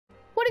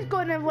What is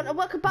going on, everyone, and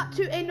welcome back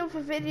to another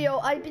video.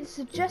 I've been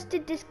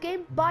suggested this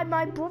game by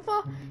my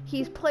brother.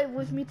 He's playing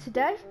with me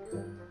today.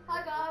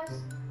 Hi guys.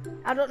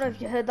 I don't know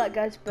if you heard that,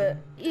 guys, but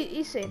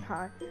he's saying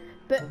hi.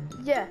 But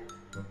yeah,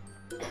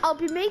 I'll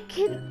be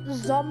making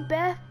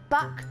zombie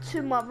back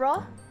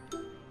tomorrow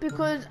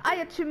because I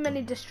had too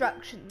many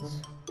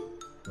distractions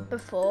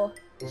before.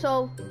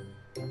 So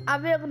I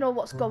really know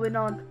what's going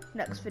on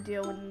next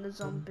video in the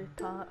zombie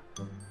part.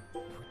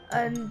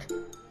 And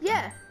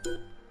yeah,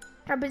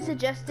 I've been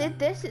suggested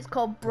this. It's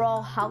called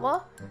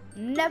Brawlhalla.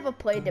 Never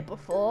played it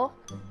before.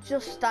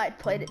 Just started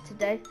playing it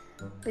today.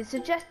 Been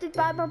suggested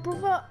by my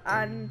brother,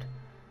 and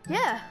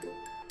yeah,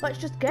 let's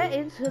just get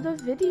into the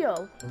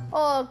video.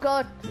 Oh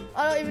god,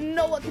 I don't even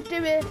know what to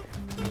do here.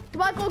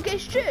 Do I go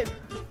get stew?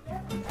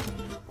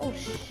 Oh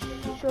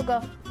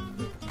sugar.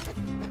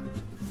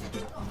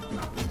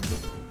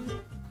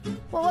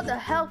 Well, what the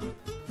hell?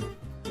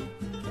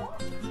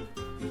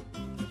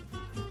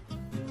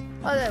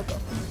 Oh, there we go.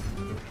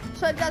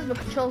 So guys,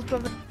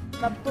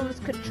 my brother's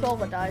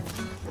controller died.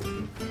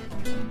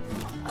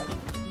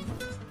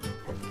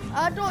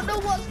 I don't know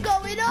what's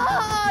going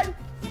on!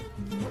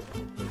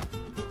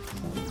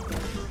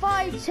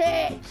 Fight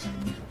it!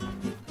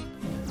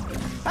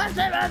 I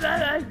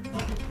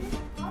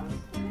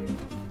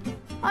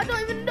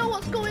don't even know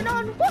what's going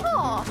on.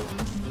 What?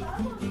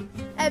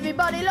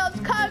 Everybody loves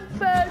kung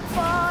fu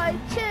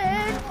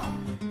fighting.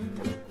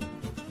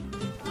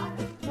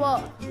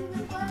 What?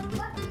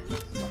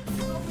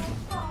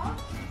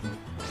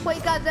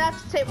 Wait guys, I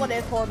have to take one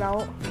earphone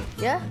out.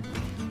 Yeah?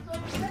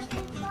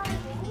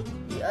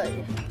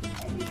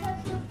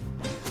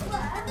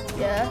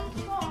 Yeah.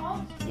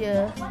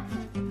 Yeah.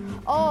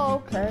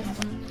 Oh, okay.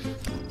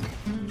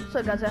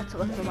 So guys, I have to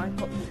lift the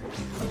mic up.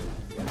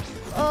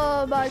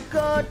 Oh my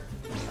god.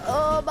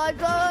 Oh my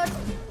god.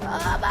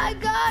 Oh my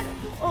god.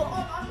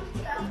 Oh.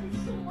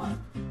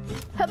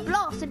 I'm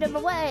blasting him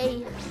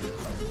away.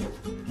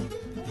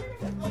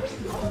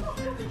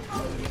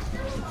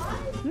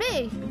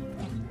 Me?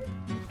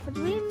 What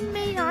do you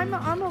mean? I'm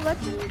a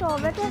legend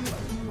already.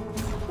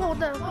 What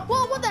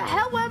the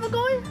hell? Where am I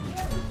going?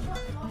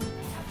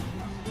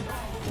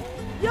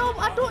 Yo,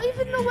 I don't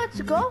even know where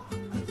to go.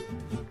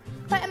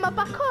 Wait, am I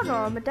back on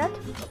or am I dead?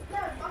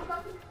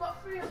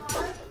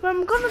 Well,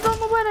 I'm gonna don't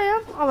know where I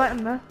am. Oh, wait,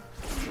 I'm there.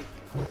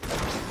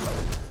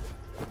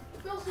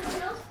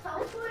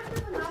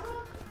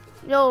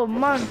 Yo,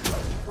 man.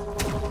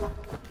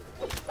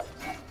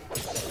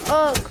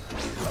 Oh,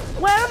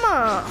 where am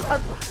I?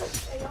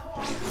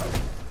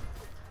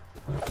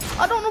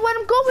 I don't know where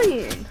I'm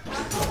going.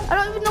 I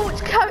don't even know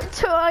which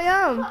character I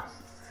am.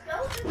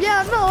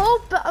 Yeah, no,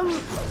 but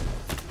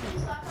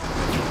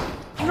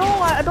no,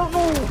 I don't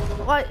know.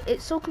 Like,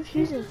 it's so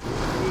confusing.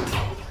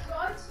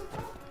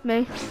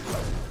 Me?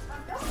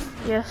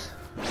 Yes.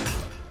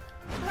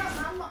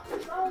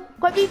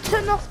 Let me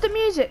turn off the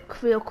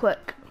music real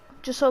quick,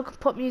 just so I can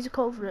put music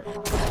over it.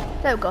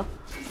 There we go.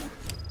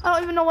 I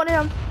don't even know what I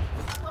am.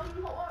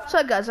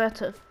 Sorry guys, I had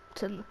to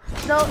turn.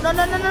 No.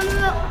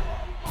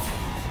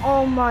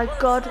 Oh my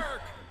god.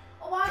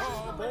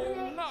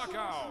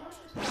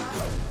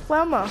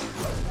 Where am I?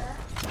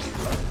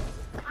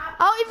 I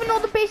don't even know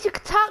the basic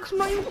attacks. I'm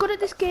not even good at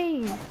this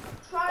game.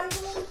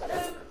 Triangles,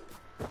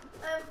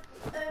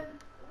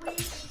 weak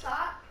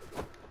attack.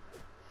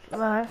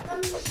 Right.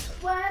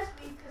 Squares,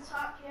 weak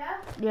attack, yeah?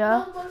 Yeah.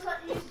 All the ones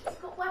that you use to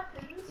pick up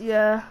weapons.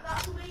 Yeah.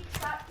 That's a weak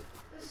attack.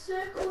 The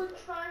circle and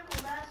triangle,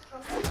 they're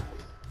strong.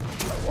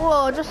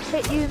 Whoa, I just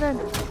hit you then.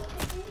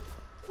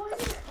 What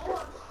is it?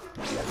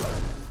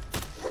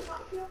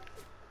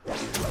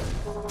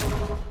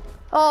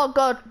 Oh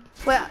god.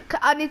 Wait,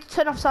 I need to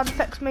turn off sound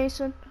effects,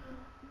 Mason.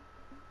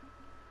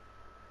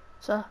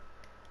 So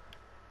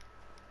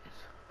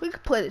we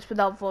could play this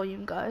without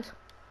volume, guys.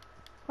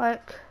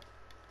 Like,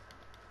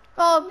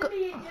 oh god.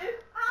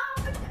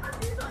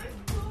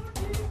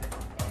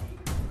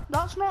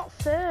 That's not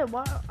fair.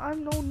 Why?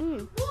 I'm no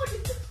noob.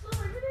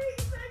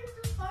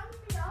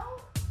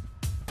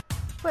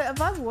 Wait,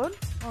 have I won?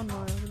 Oh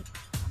no,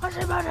 I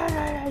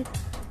haven't.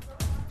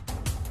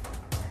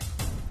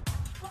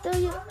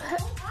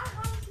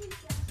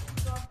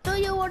 Do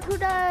you want to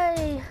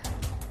die?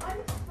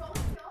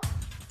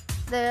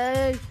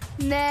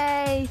 Nay,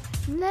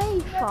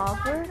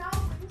 father.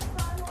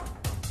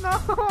 No,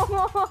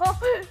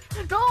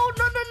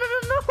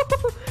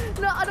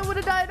 no, I don't want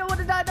to die.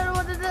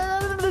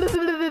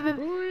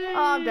 Oh,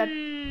 I'm dead.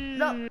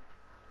 No.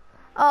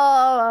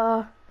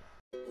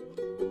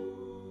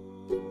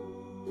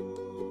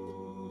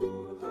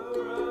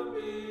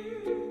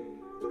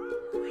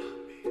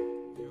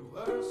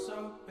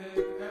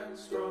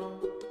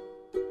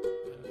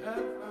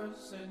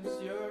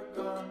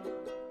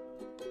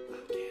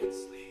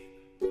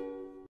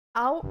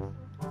 Out.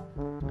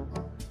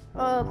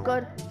 Oh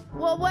god.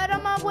 Well, where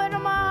am I?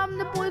 I'm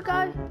the boy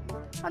guy.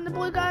 I'm the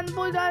boy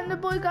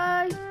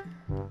guy.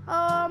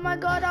 Oh my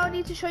god, I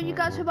need to show you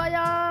guys who I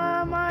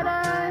am.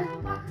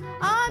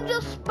 I'm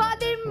just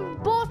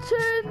spamming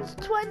buttons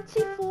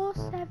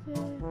 24/7.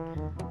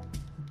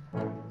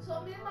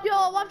 Yo,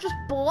 I've just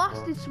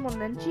blasted someone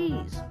then,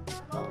 jeez.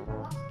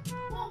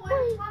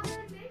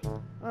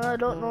 I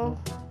don't know.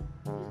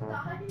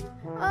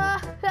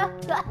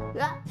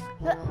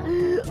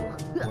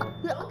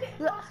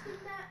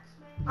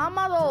 I'm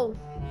hello.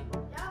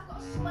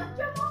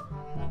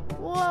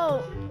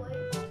 Whoa.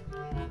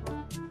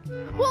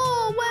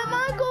 Whoa, where am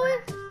I going?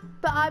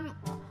 But I'm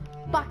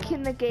back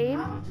in the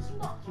game.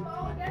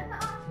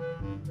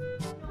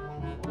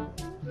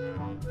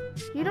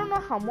 You don't know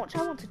how much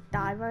I want to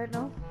die right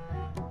now.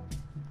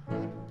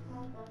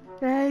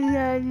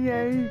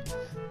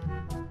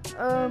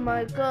 Oh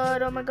my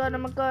god, oh my god, oh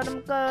my god, oh my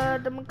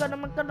god, oh my god, oh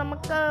my god, oh my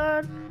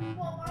god.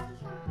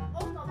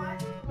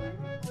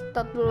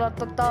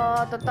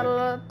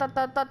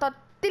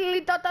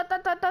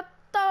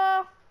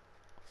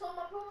 So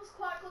my brother's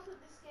quite good at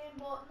this game,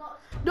 but not.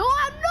 No,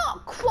 I'm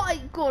not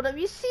quite good. Have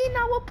you seen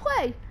how I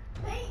play?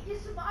 Mate, you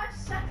survived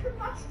second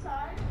last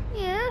time.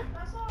 Yeah.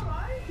 That's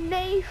alright.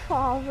 Nay,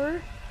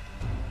 father.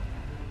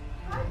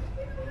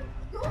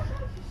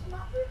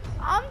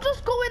 I'm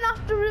just going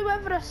after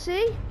whoever I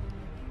see.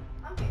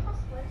 I'm getting my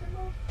sledge.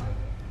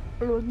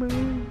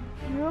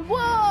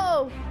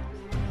 Whoa!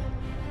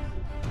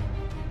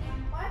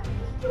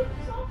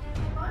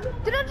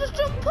 Did I just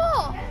jump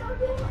off? Yes, I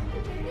know what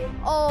you did.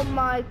 Oh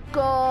my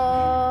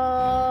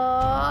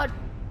god!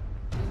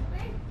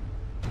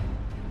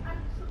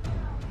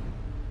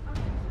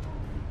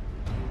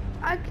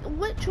 I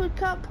literally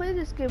can't play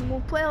this game.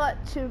 We'll play like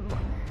 2 months.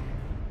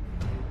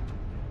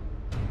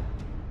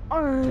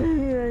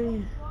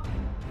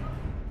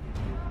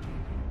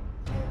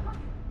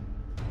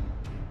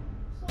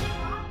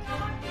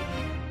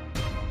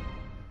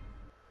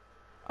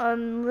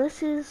 And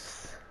this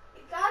is...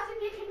 Guys,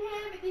 if you can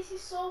hear me, this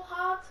is so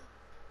hard.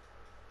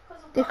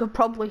 They could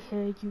probably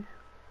hear you.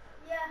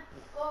 Yeah,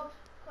 good.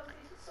 Because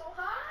this is so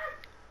hard.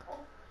 Oh.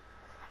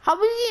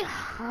 How is it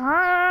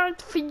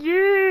hard for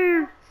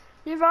you?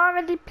 You've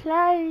already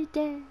played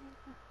it.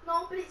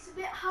 No, but it's a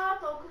bit hard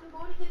though, because I'm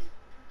going against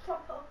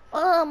proper.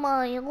 Oh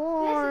my Yes,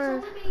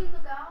 lord.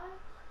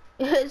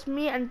 it's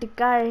only me and the guy. It's me and the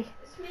guy.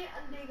 It's me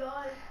and the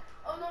guy.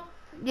 Oh no,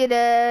 You're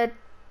dead.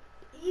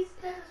 he's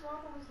dead as well,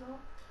 no he's not.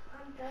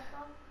 I'm dead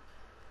now.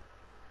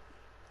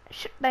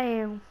 Shut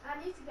down. I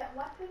need to get a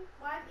weapon.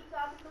 Why aren't you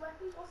guarding the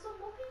weapon? What's up,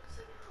 weapon?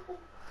 Oh.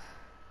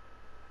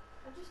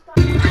 I just died.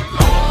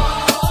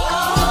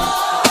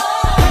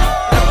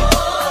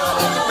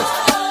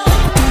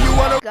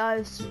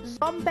 Guys,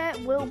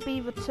 Zombie will be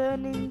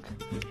returning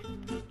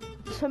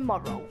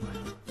tomorrow.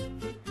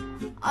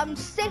 I'm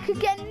sick of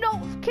getting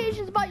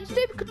notifications about your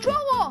stupid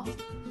controller.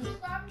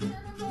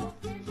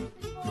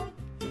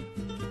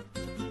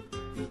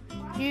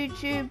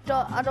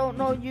 I don't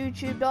know,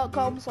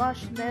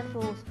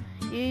 youtube.com/Mythos.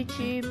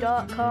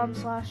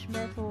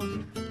 youtube.com/Mythos.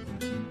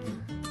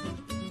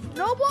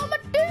 No, what am I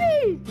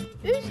doing?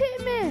 Who's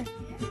hitting me?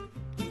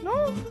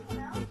 No,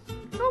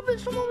 but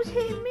someone was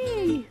hitting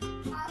me.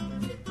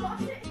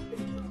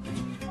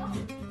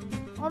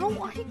 I don't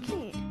like it.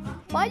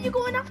 Why are you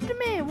going after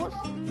me?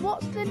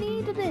 What's the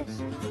need of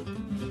this?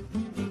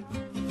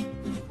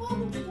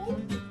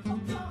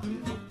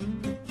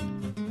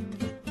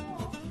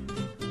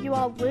 You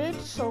are weird,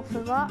 so for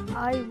that,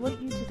 I want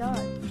you to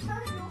die.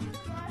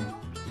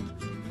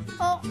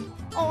 Oh,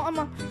 I'm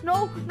a...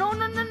 No.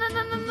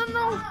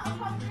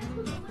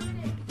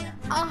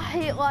 I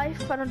hate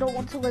life and I don't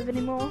want to live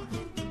anymore.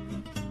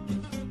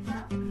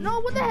 No,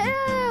 what the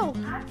hell?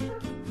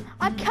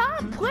 I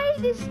can't play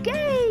this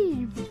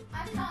game.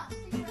 I can't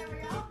see where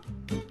we are.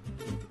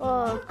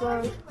 Oh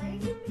god.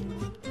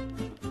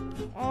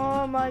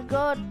 Oh my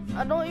god.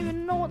 I don't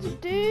even know what to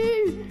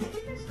do.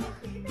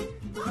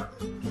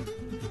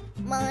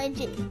 My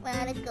G,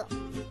 where'd it go?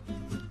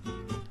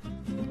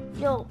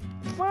 Yo,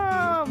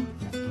 mom.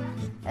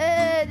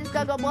 Hey, this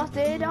guy got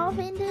blasted off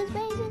into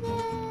space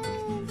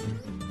again.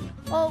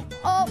 Oh,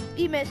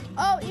 he missed.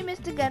 Oh, he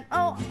missed again.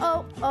 No!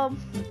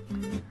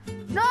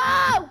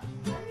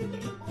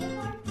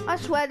 I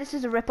swear this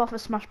is a rip-off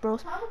of Smash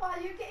Bros. Why are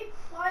you getting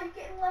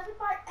leveled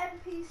by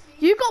NPC?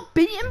 You got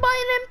beaten by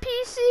an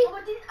NPC? No,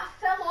 I didn't. I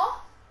fell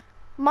off.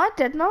 Am I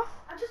dead now?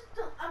 I just.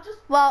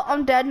 Well,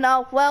 I'm dead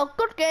now. Well,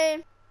 good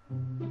game. Who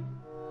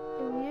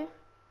are you?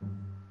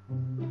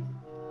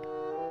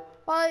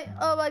 Why?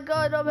 Oh my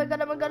god, oh my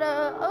god.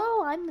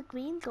 Oh, I'm the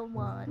green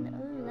one.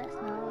 Oh, that's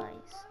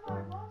nice.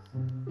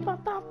 Bam.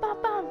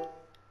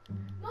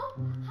 No,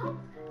 how's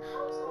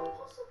that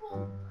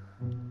possible?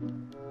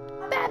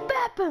 Bap.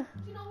 Do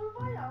you know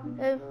where I am?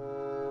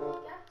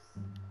 Oh, Yes.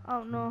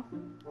 oh no.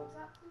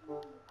 Exactly.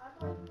 I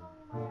don't even know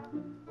where I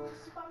am.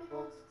 Just about me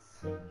going to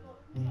sleep.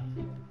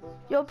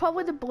 You're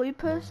probably the blue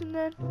person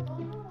then. I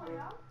don't know where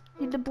I am.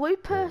 You're the blue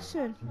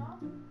person. No.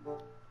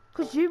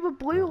 Because you were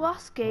blue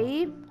last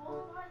game.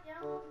 Oh, right,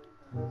 yeah.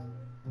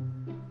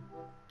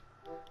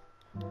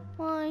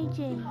 Why,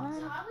 Jane? What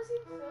time was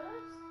it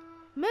first?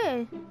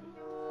 Me?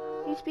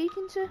 You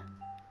speaking to?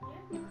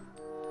 Yeah.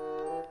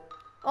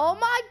 Oh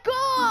my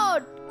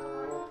god!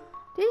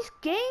 This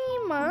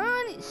game,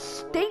 man, it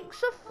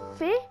stinks of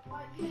fish.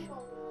 Right, you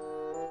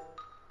show.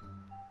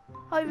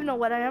 I don't even know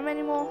where I am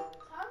anymore.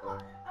 Are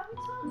we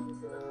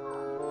talking to the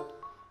house?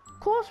 Of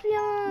course we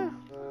are.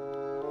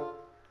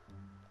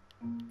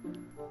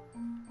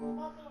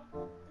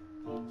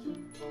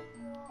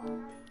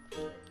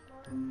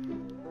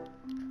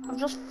 I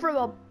just threw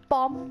a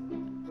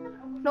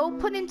bomb. No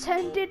pun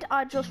intended,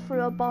 I just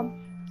threw a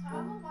bomb.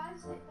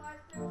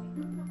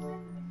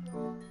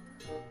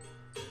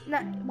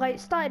 Nah, wait,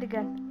 start it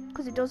again.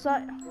 Because it does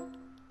that.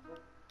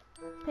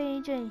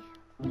 PG.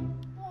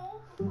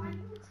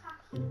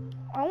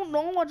 I don't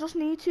know, I just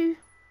need to.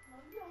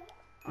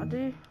 I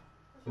do.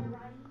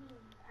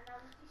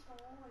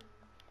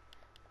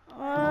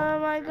 Oh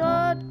my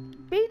god.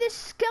 Be this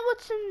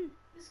skeleton.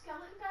 The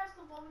skeleton guy's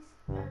the one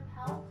with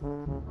health.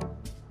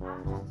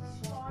 I've just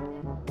destroyed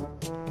him.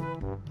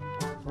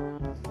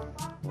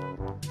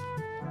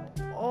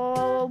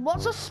 Oh,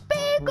 what's a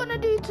spear gonna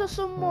do to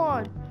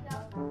someone?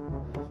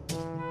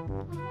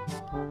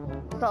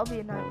 That'll be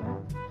a nightmare.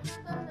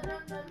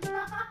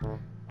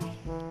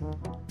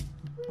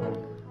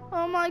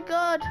 Oh my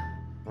god.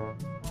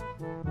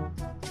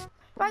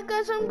 Right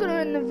guys, I'm gonna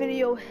end the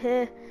video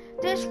here.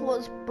 This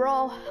was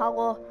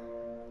Brawlhalla.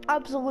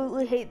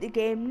 Absolutely hate the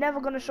game.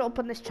 Never gonna show up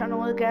on this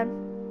channel again.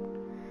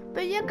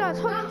 But yeah guys,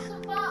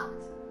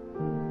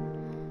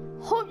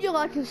 hope you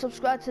like and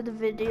subscribe to the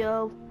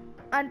video.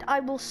 And I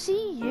will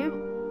see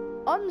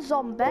you on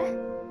Zombie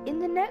in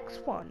the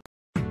next one.